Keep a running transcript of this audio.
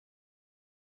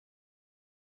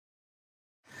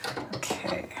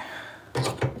Okay.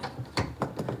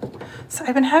 So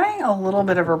I've been having a little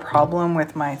bit of a problem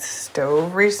with my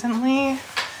stove recently.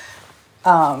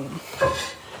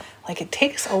 It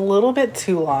takes a little bit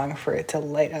too long for it to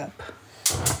light up.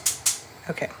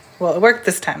 Okay, well, it worked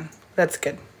this time. That's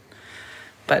good.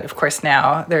 But of course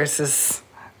now there's this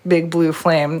big blue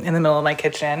flame in the middle of my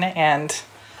kitchen, and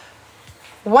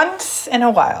once in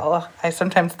a while, I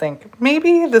sometimes think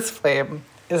maybe this flame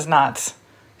is not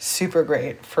super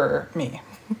great for me.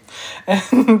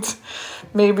 And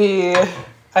maybe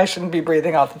I shouldn't be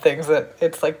breathing out the things that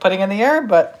it's like putting in the air,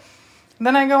 but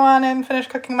then I go on and finish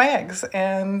cooking my eggs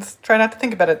and try not to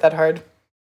think about it that hard.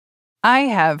 I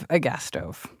have a gas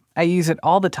stove. I use it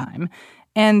all the time.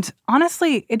 And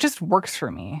honestly, it just works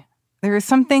for me. There is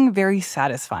something very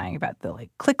satisfying about the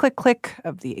click, click, click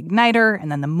of the igniter,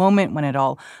 and then the moment when it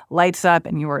all lights up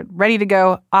and you are ready to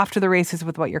go off to the races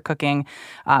with what you're cooking.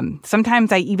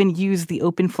 Sometimes I even use the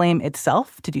open flame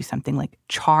itself to do something like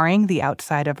charring the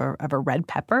outside of a red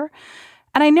pepper.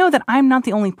 And I know that I'm not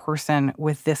the only person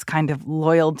with this kind of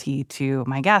loyalty to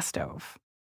my gas stove.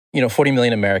 40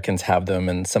 million Americans have them,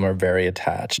 and some are very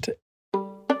attached.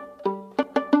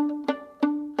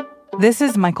 This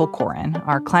is Michael Koren,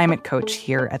 our climate coach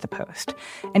here at The Post.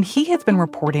 And he has been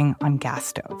reporting on gas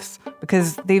stoves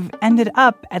because they've ended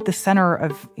up at the center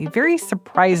of a very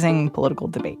surprising political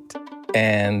debate.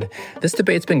 And this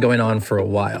debate's been going on for a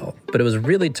while, but it was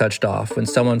really touched off when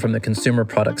someone from the Consumer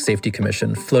Product Safety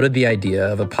Commission floated the idea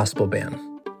of a possible ban.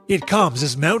 It comes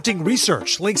as mounting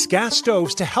research links gas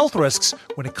stoves to health risks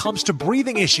when it comes to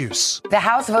breathing issues. The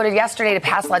House voted yesterday to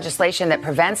pass legislation that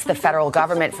prevents the federal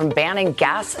government from banning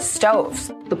gas stoves.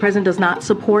 The president does not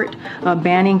support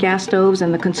banning gas stoves,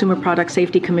 and the Consumer Product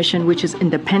Safety Commission, which is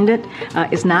independent,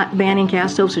 is not banning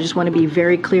gas stoves. So I just want to be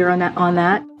very clear on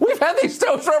that. We've had these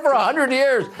stoves for over 100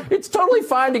 years. It's totally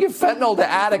fine to give fentanyl to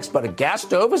addicts, but a gas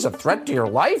stove is a threat to your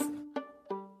life?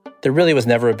 There really was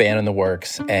never a ban in the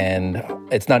works, and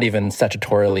it's not even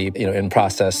statutorily, in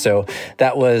process. So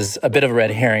that was a bit of a red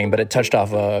herring, but it touched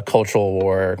off a cultural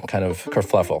war kind of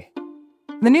kerfluffle.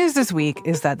 The news this week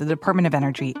is that the Department of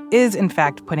Energy is, in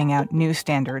fact, putting out new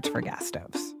standards for gas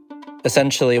stoves.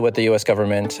 Essentially, what the U.S.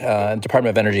 government, Department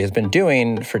of Energy has been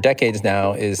doing for decades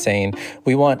now is saying,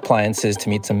 we want appliances to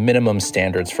meet some minimum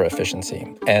standards for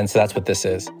efficiency. And so that's what this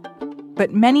is.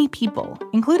 But many people,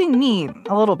 including me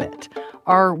a little bit,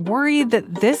 are worried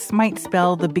that this might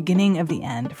spell the beginning of the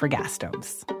end for gas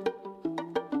stoves.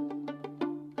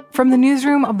 From the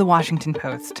newsroom of The Washington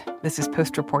Post, this is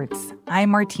Post Reports. I'm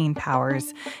Martine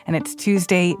Powers, and it's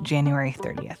Tuesday, January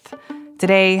 30th.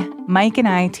 Today, Mike and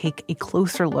I take a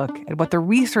closer look at what the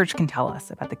research can tell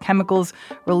us about the chemicals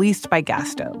released by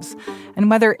gas stoves and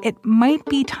whether it might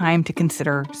be time to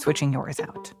consider switching yours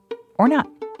out. Or not.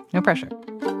 No pressure.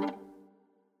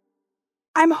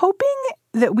 I'm hoping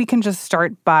that we can just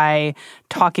start by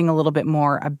talking a little bit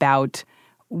more about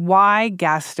why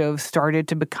gas stoves started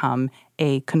to become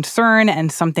a concern and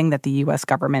something that the U.S.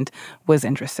 government was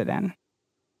interested in.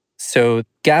 So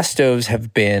gas stoves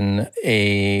have been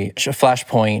a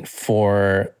flashpoint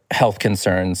for health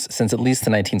concerns since at least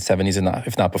the 1970s,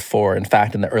 if not before. In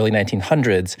fact, in the early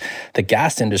 1900s, the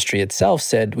gas industry itself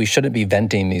said we shouldn't be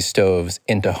venting these stoves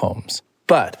into homes.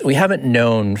 But we haven't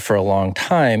known for a long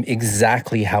time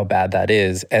exactly how bad that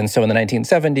is. And so in the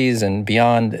 1970s and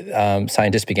beyond,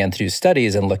 scientists began to do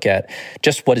studies and look at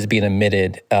just what is being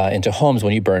emitted into homes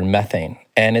when you burn methane.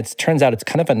 And it turns out it's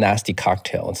kind of a nasty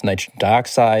cocktail. It's nitrogen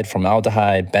dioxide,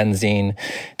 formaldehyde, benzene.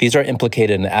 These are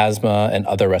implicated in asthma and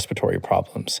other respiratory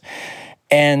problems.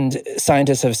 And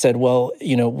scientists have said, well,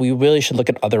 we really should look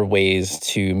at other ways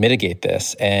to mitigate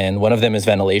this. And one of them is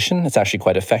ventilation. It's actually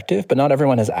quite effective, but not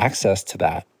everyone has access to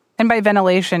that. And by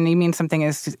ventilation, you mean something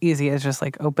as easy as just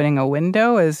like opening a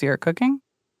window as you're cooking?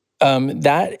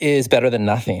 That is better than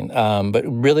nothing. But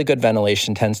really good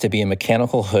ventilation tends to be a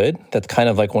mechanical hood that's kind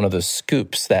of like one of those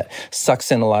scoops that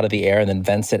sucks in a lot of the air and then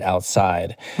vents it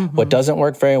outside. Mm-hmm. What doesn't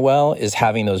work very well is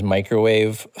having those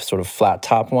microwave sort of flat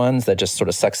top ones that just sort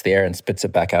of sucks the air and spits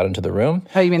it back out into the room.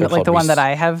 Oh, you mean like the one that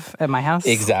I have at my house?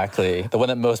 Exactly. The one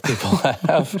that most people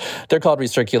have. They're called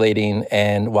recirculating.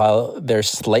 And while they're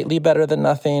slightly better than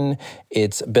nothing,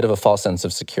 it's a bit of a false sense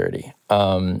of security.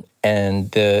 And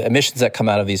the emissions that come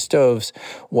out of these stoves,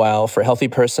 while for a healthy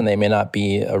person they may not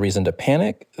be a reason to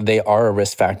panic, they are a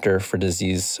risk factor for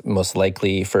disease, most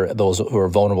likely for those who are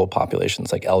vulnerable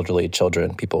populations like elderly,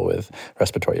 children, people with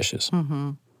respiratory issues.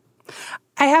 Mm-hmm.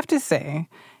 I have to say,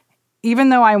 even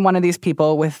though I'm one of these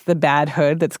people with the bad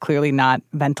hood that's clearly not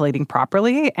ventilating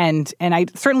properly, and I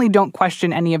certainly don't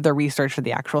question any of the research or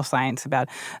the actual science about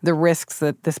the risks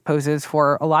that this poses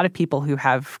for a lot of people who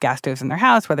have gas stoves in their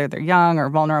house, whether they're young or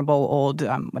vulnerable, old,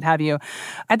 what have you.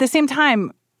 At the same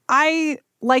time, I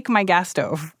like my gas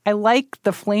stove. I like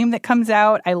the flame that comes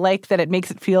out. I like that it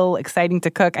makes it feel exciting to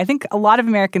cook. I think a lot of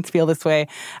Americans feel this way.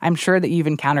 I'm sure that you've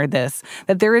encountered this,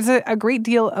 that there is a great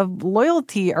deal of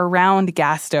loyalty around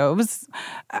gas stoves.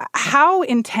 How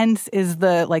intense is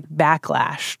the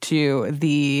backlash to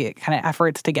the kind of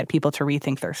efforts to get people to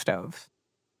rethink their stoves?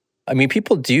 I mean,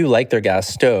 people do like their gas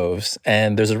stoves,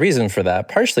 and there's a reason for that.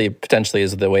 Partially, potentially,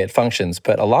 is the way it functions,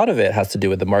 but a lot of it has to do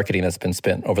with the marketing that's been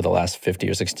spent over the last 50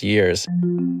 or 60 years.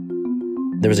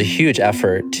 There was a huge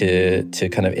effort to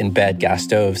kind of embed gas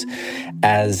stoves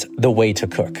as the way to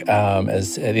cook.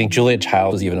 As I think Julia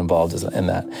Child was even involved in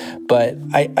that. But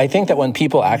I think that when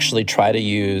people actually try to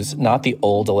use not the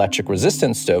old electric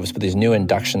resistance stoves, but these new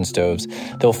induction stoves,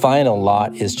 they'll find a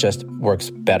lot just works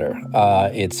better.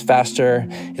 It's faster,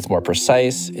 it's more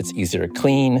precise, it's easier to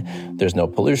clean, there's no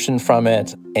pollution from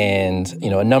it, and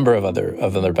a number of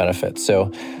other benefits. So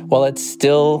while it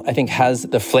still, I think, has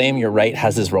the flame, you're right,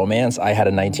 has this romance. I had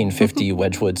a 1950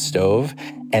 Wedgwood stove,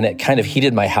 and it kind of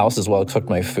heated my house as well as cooked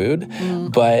my food.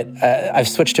 But I've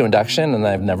switched to induction, and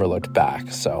I've never looked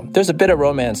back. So there's a bit of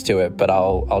romance to it, but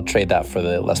I'll trade that for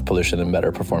the less pollution and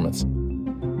better performance.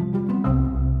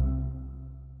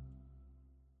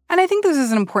 And I think this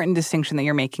is an important distinction that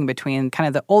you're making between kind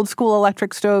of the old school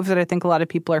electric stoves that I think a lot of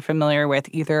people are familiar with,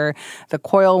 either the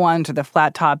coil ones or the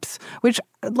flat tops, which,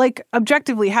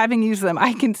 objectively, having used them,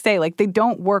 I can say, they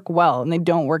don't work well, and they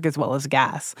don't work as well as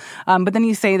gas. But then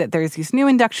you say that there's these new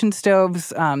induction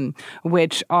stoves,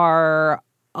 which are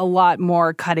a lot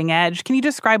more cutting edge. Can you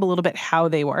describe a little bit how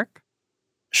they work?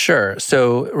 Sure.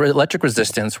 So electric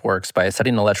resistance works by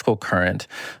setting an electrical current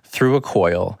through a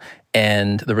coil,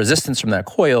 and the resistance from that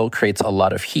coil creates a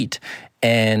lot of heat,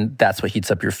 and that's what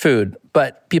heats up your food.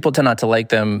 But people tend not to like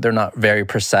them. They're not very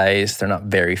precise. They're not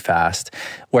very fast.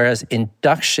 Whereas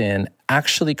induction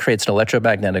actually creates an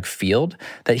electromagnetic field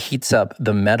that heats up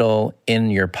the metal in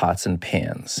your pots and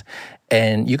pans.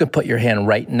 And you can put your hand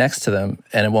right next to them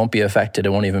and it won't be affected. It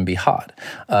won't even be hot.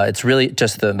 It's really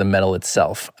just the metal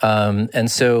itself.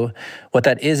 And so what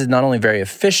that is not only very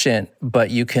efficient, but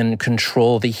you can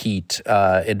control the heat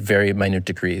at very minute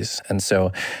degrees. And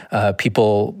so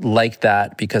people like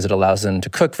that because it allows them to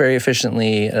cook very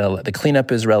efficiently. The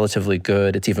cleanup is relatively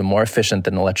good. It's even more efficient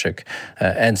than electric,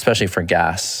 and especially for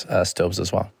gas stoves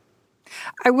as well.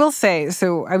 I will say,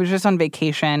 so I was just on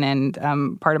vacation,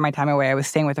 and part of my time away, I was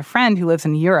staying with a friend who lives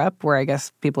in Europe, where I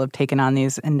guess people have taken on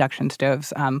these induction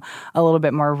stoves a little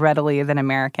bit more readily than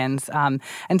Americans. And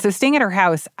so staying at her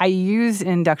house, I used an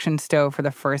induction stove for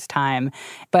the first time,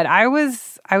 but I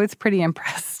was pretty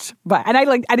impressed. And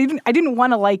I didn't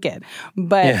want to like it,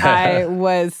 but yeah. I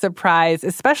was surprised,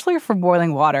 especially for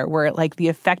boiling water, where the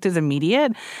effect is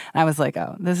immediate. And I was like,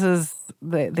 oh,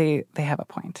 they have a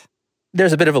point.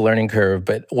 There's a bit of a learning curve,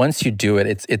 but once you do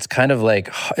it, it's kind of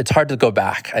it's hard to go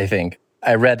back, I think.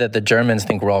 I read that the Germans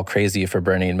think we're all crazy for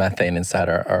burning methane inside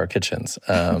our kitchens.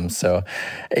 So,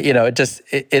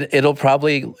 it'll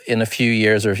probably, in a few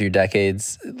years or a few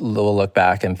decades, we'll look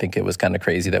back and think it was kind of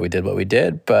crazy that we did what we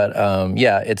did. But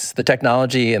it's the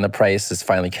technology and the price is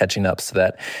finally catching up so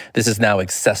that this is now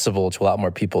accessible to a lot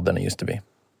more people than it used to be.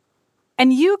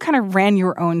 And you kind of ran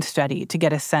your own study to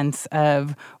get a sense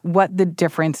of what the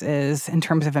difference is in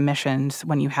terms of emissions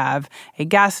when you have a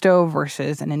gas stove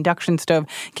versus an induction stove.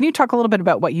 Can you talk a little bit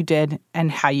about what you did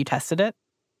and how you tested it?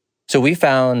 So we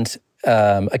found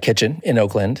a kitchen in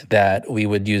Oakland that we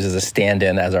would use as a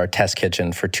stand-in as our test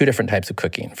kitchen for two different types of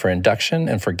cooking, for induction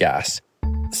and for gas.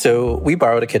 So we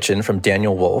borrowed a kitchen from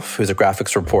Daniel Wolf, who's a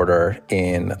graphics reporter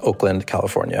in Oakland,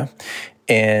 California.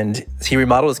 And he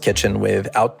remodeled his kitchen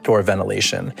with outdoor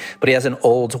ventilation. But he has an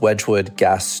old Wedgwood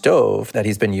gas stove that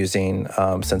he's been using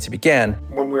since he began.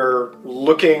 When we were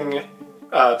looking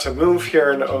to move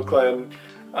here in Oakland,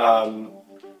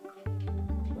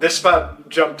 this spot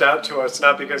jumped out to us,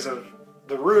 not because of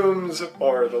the rooms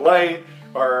or the light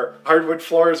or hardwood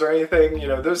floors or anything.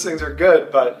 Those things are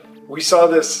good, but we saw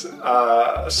this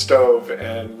stove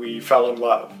and we fell in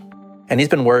love. And he's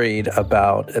been worried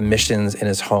about emissions in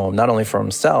his home, not only for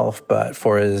himself, but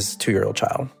for his 2-year-old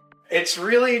child. It's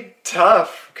really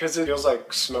tough because it feels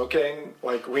like smoking.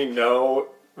 We know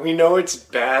it's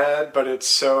bad, but it's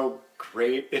so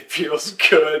great. It feels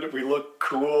good. We look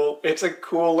cool. It's a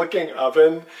cool looking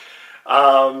oven.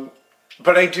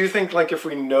 But I do think if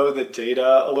we know the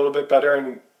data a little bit better,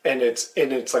 and and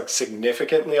it's like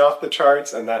significantly off the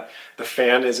charts and that the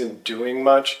fan isn't doing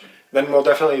much, then we'll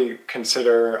definitely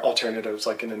consider alternatives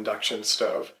like an induction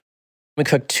stove. We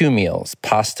cooked 2 meals,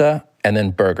 pasta and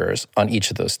then burgers on each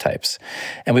of those types.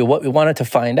 And what we wanted to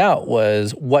find out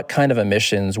was what kind of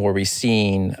emissions were we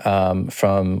seeing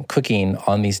from cooking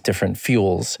on these different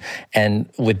fuels and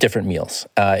with different meals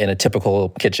in a typical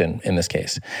kitchen in this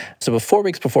case. So 4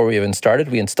 weeks before we even started,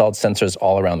 we installed sensors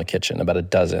all around the kitchen, about a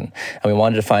dozen. And we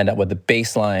wanted to find out what the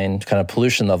baseline kind of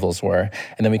pollution levels were.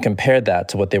 And then we compared that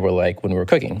to what they were like when we were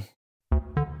cooking.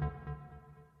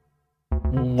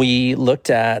 We looked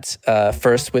at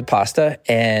first with pasta,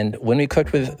 and when we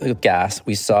cooked with gas,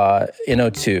 we saw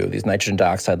NO2, these nitrogen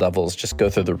dioxide levels, just go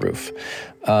through the roof.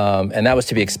 And that was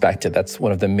to be expected. That's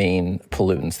one of the main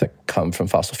pollutants that come from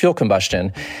fossil fuel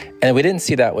combustion. And we didn't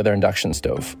see that with our induction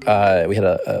stove. We had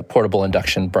a portable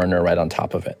induction burner right on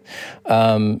top of it.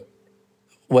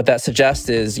 What that suggests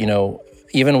is,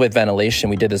 even with ventilation,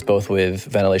 we did this both with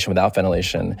ventilation, without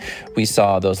ventilation, we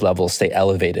saw those levels stay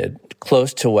elevated,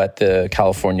 close to what the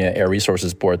California Air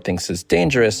Resources Board thinks is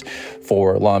dangerous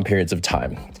for long periods of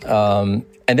time.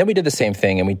 And then we did the same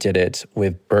thing, and we did it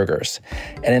with burgers.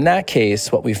 And in that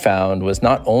case, what we found was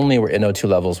not only were NO2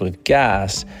 levels with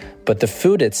gas, but the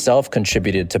food itself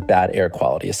contributed to bad air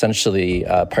quality, essentially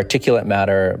particulate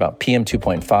matter, about PM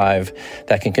 2.5,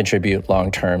 that can contribute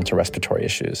long-term to respiratory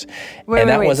issues. Wait.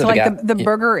 So like the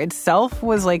burger itself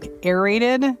was like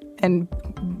aerated, and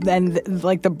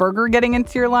like the burger getting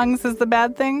into your lungs is the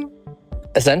bad thing?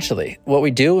 Essentially, what we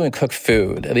do when we cook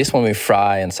food, at least when we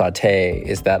fry and saute,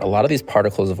 is that a lot of these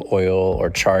particles of oil or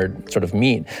charred sort of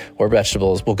meat or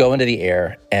vegetables will go into the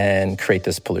air and create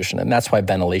this pollution. And that's why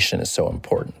ventilation is so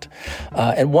important.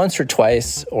 And once or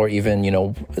twice, or even,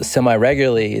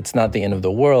 semi-regularly, it's not the end of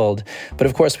the world. But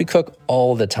of course, we cook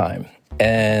all the time.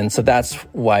 And so that's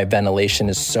why ventilation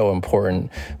is so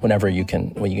important when you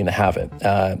can have it.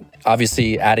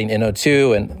 Obviously, adding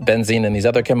NO2 and benzene and these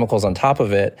other chemicals on top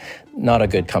of it, not a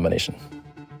good combination.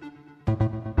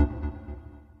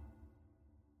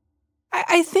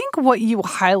 I think what you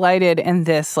highlighted in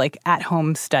this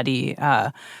at-home study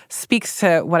speaks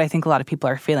to what I think a lot of people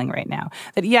are feeling right now.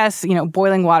 That yes,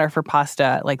 boiling water for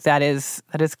pasta, that is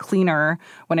cleaner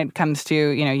when it comes to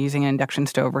using an induction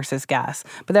stove versus gas.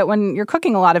 But that when you're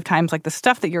cooking, a lot of times the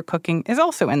stuff that you're cooking is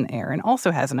also in the air and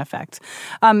also has an effect.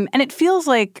 And it feels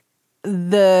like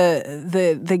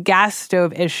the gas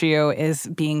stove issue is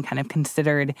being kind of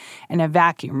considered in a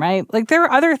vacuum, right? There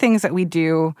are other things that we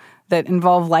do that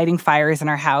involve lighting fires in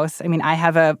our house. I mean, I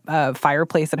have a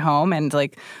fireplace at home, and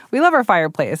we love our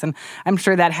fireplace, and I'm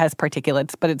sure that has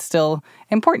particulates, but it's still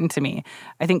important to me.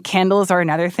 I think candles are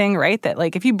another thing, right? That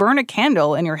if you burn a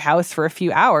candle in your house for a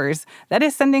few hours, that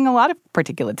is sending a lot of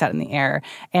particulates out in the air,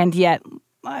 and yet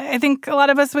I think a lot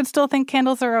of us would still think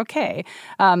candles are okay.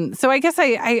 So I guess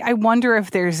I wonder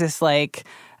if there's this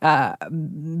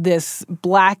this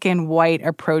black and white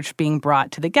approach being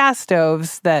brought to the gas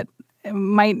stoves that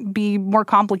might be more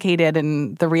complicated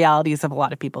in the realities of a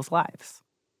lot of people's lives.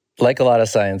 Like a lot of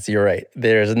science, you're right.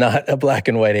 There's not a black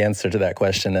and white answer to that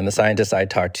question. And the scientists I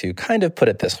talked to kind of put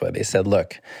it this way. They said,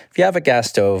 look, if you have a gas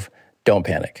stove, don't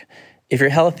panic. If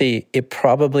you're healthy, it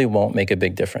probably won't make a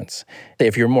big difference.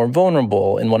 If you're more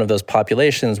vulnerable in one of those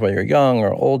populations where you're young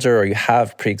or older or you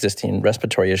have pre-existing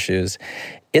respiratory issues,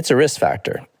 it's a risk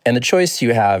factor. And the choice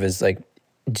you have is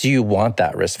do you want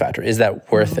that risk factor? Is that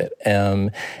worth it?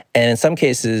 And in some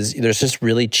cases, there's just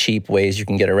really cheap ways you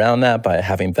can get around that by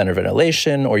having better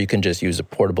ventilation, or you can just use a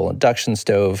portable induction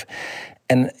stove.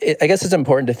 And I guess it's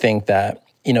important to think that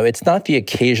it's not the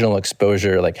occasional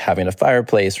exposure, like having a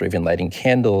fireplace or even lighting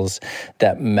candles,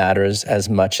 that matters as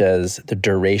much as the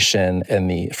duration and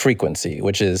the frequency,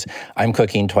 which is I'm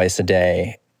cooking twice a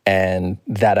day, and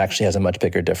that actually has a much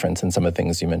bigger difference in some of the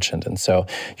things you mentioned. And so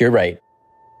you're right.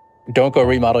 Don't go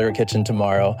remodel your kitchen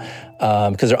tomorrow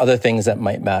because there are other things that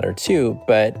might matter too.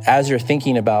 But as you're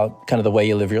thinking about kind of the way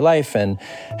you live your life and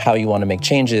how you want to make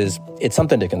changes, it's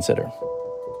something to consider.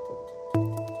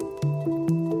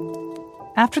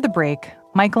 After the break,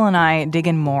 Michael and I dig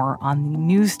in more on the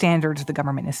new standards the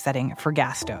government is setting for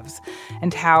gas stoves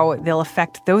and how they'll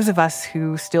affect those of us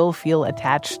who still feel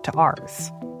attached to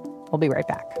ours. We'll be right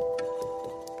back.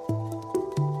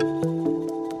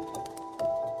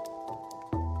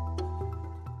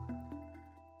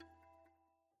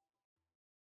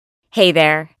 Hey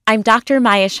there, I'm Dr.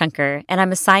 Maya Shankar, and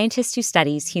I'm a scientist who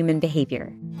studies human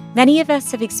behavior. Many of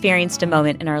us have experienced a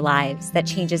moment in our lives that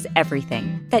changes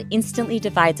everything, that instantly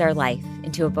divides our life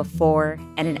into a before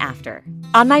and an after.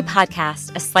 On my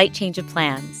podcast, A Slight Change of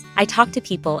Plans, I talk to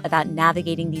people about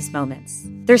navigating these moments,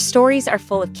 Their stories are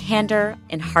full of candor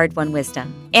and hard-won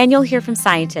wisdom. And you'll hear from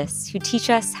scientists who teach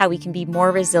us how we can be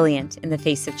more resilient in the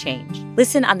face of change.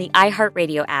 Listen on the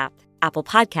iHeartRadio app, Apple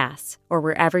Podcasts, or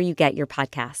wherever you get your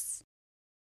podcasts.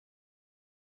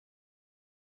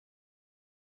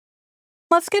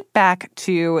 Let's get back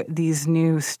to these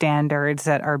new standards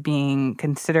that are being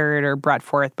considered or brought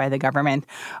forth by the government.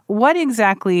 What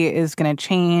exactly is going to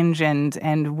change,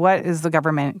 and what is the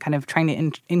government kind of trying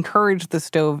to encourage the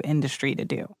stove industry to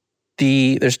do?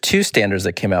 There's two standards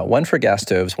that came out, one for gas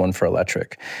stoves, one for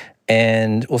electric.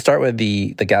 And we'll start with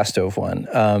the gas stove one.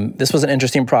 This was an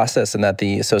interesting process in that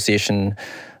the Association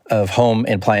of Home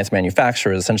and Appliance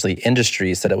Manufacturers, essentially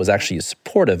industry, said it was actually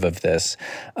supportive of this.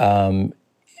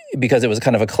 Because it was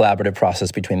kind of a collaborative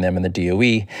process between them and the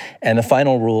DOE. And the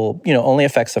final rule, only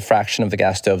affects a fraction of the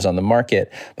gas stoves on the market.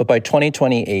 But by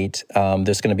 2028,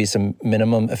 there's going to be some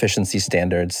minimum efficiency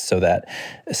standards so that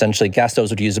essentially gas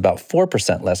stoves would use about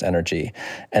 4% less energy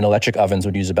and electric ovens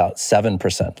would use about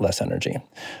 7% less energy.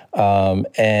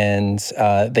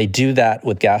 They do that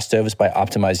with gas stoves by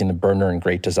optimizing the burner and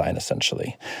grate design,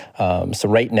 essentially. So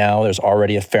right now, there's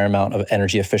already a fair amount of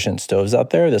energy efficient stoves out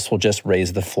there. This will just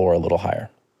raise the floor a little higher.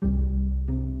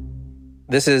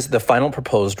 This is the final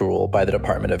proposed rule by the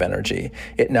Department of Energy.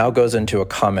 It now goes into a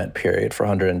comment period for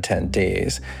 110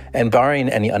 days. And barring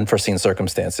any unforeseen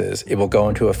circumstances, it will go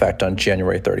into effect on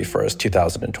January 31st,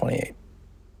 2028.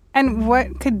 And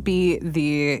what could be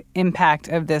the impact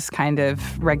of this kind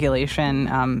of regulation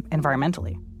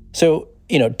environmentally? So,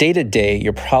 day to day,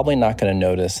 you're probably not going to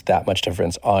notice that much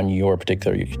difference on your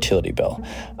particular utility bill.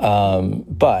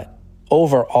 But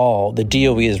overall, the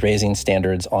DOE is raising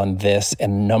standards on this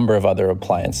and a number of other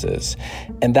appliances,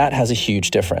 and that has a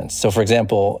huge difference. So, for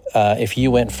example, if you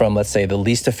went from, let's say, the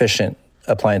least efficient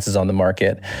appliances on the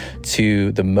market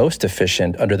to the most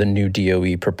efficient under the new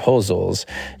DOE proposals,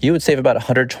 you would save about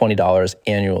 $120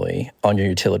 annually on your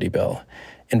utility bill.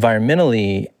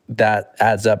 Environmentally, that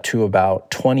adds up to about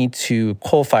 22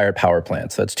 coal-fired power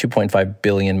plants. That's 2.5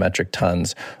 billion metric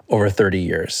tons over 30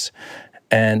 years.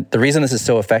 And the reason this is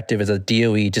so effective is that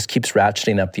DOE just keeps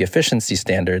ratcheting up the efficiency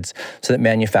standards so that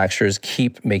manufacturers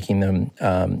keep making them,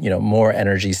 more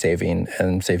energy saving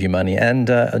and save you money. And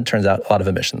it turns out a lot of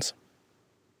emissions.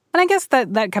 And I guess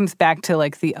that comes back to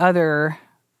like the other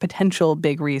potential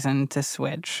big reason to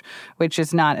switch, which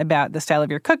is not about the style of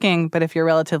your cooking, but if you're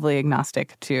relatively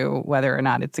agnostic to whether or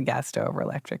not it's a gas stove or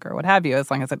electric or what have you,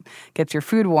 as long as it gets your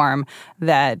food warm,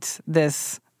 that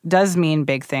this does mean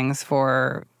big things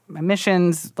for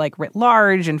emissions, like writ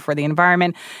large, and for the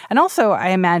environment. And also, I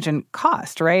imagine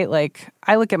cost, right? Like,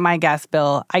 I look at my gas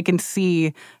bill, I can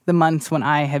see the months when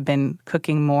I have been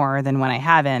cooking more than when I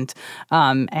haven't,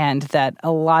 and that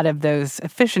a lot of those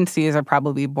efficiencies are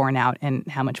probably borne out in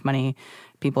how much money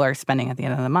people are spending at the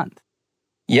end of the month.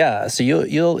 Yeah, so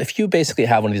you'll if you basically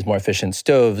have one of these more efficient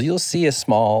stoves, you'll see a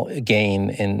small gain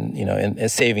in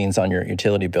savings on your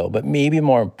utility bill. But maybe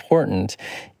more important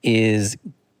is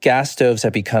gas stoves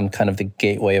have become kind of the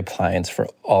gateway appliance for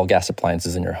all gas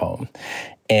appliances in your home.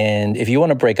 And if you want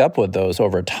to break up with those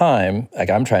over time, like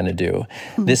I'm trying to do,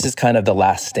 this is kind of the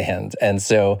last stand. And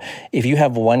so if you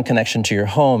have one connection to your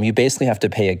home, you basically have to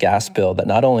pay a gas bill that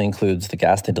not only includes the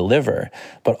gas they deliver,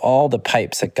 but all the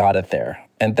pipes that got it there.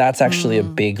 And that's actually a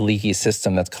big leaky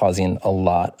system that's causing a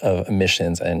lot of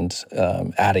emissions and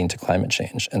adding to climate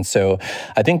change. And so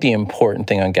I think the important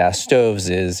thing on gas stoves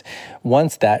is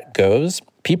once that goes,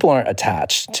 people aren't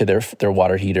attached to their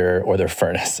water heater or their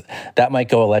furnace. That might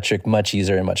go electric much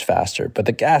easier and much faster. But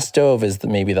the gas stove is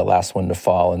maybe the last one to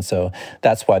fall. And so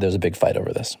that's why there's a big fight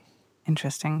over this.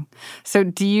 Interesting. So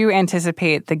do you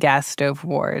anticipate the gas stove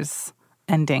wars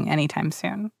ending anytime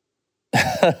soon?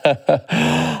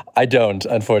 I don't,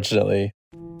 unfortunately.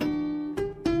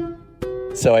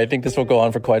 So I think this will go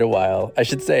on for quite a while. I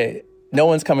should say, no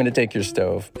one's coming to take your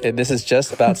stove. This is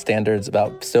just about standards,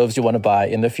 about stoves you want to buy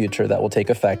in the future that will take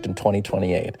effect in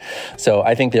 2028. So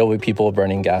I think there will be people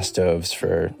burning gas stoves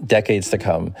for decades to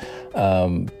come.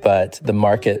 But the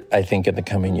market, I think, in the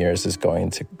coming years is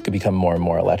going to become more and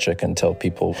more electric until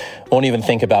people won't even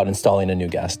think about installing a new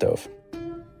gas stove.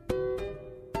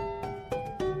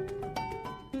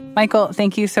 Michael,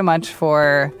 thank you so much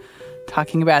for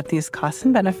talking about these costs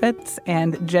and benefits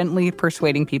and gently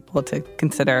persuading people to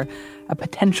consider a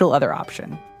potential other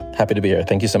option. Happy to be here.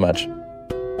 Thank you so much.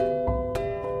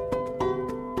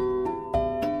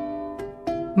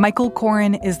 Michael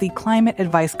Koren is the climate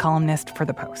advice columnist for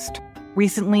The Post.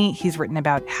 Recently, he's written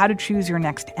about how to choose your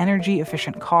next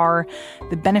energy-efficient car,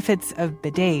 the benefits of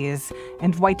bidets,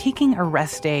 and why taking a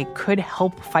rest day could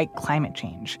help fight climate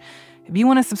change. If you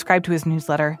want to subscribe to his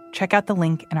newsletter, check out the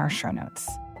link in our show notes.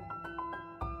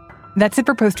 That's it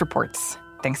for Post Reports.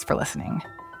 Thanks for listening.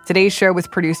 Today's show was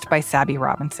produced by Sabby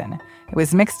Robinson. It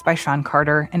was mixed by Sean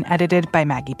Carter and edited by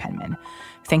Maggie Penman.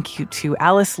 Thank you to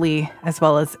Alice Lee, as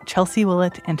well as Chelsea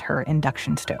Willett and her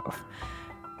induction stove.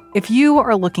 If you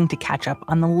are looking to catch up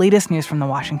on the latest news from the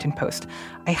Washington Post,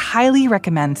 I highly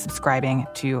recommend subscribing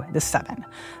to The 7.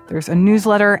 There's a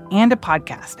newsletter and a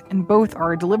podcast, and both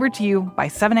are delivered to you by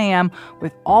 7 a.m.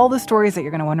 with all the stories that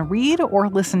you're going to want to read or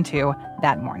listen to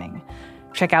that morning.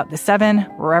 Check out The 7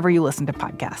 wherever you listen to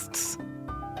podcasts.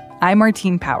 I'm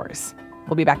Martine Powers.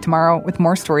 We'll be back tomorrow with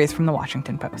more stories from the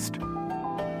Washington Post.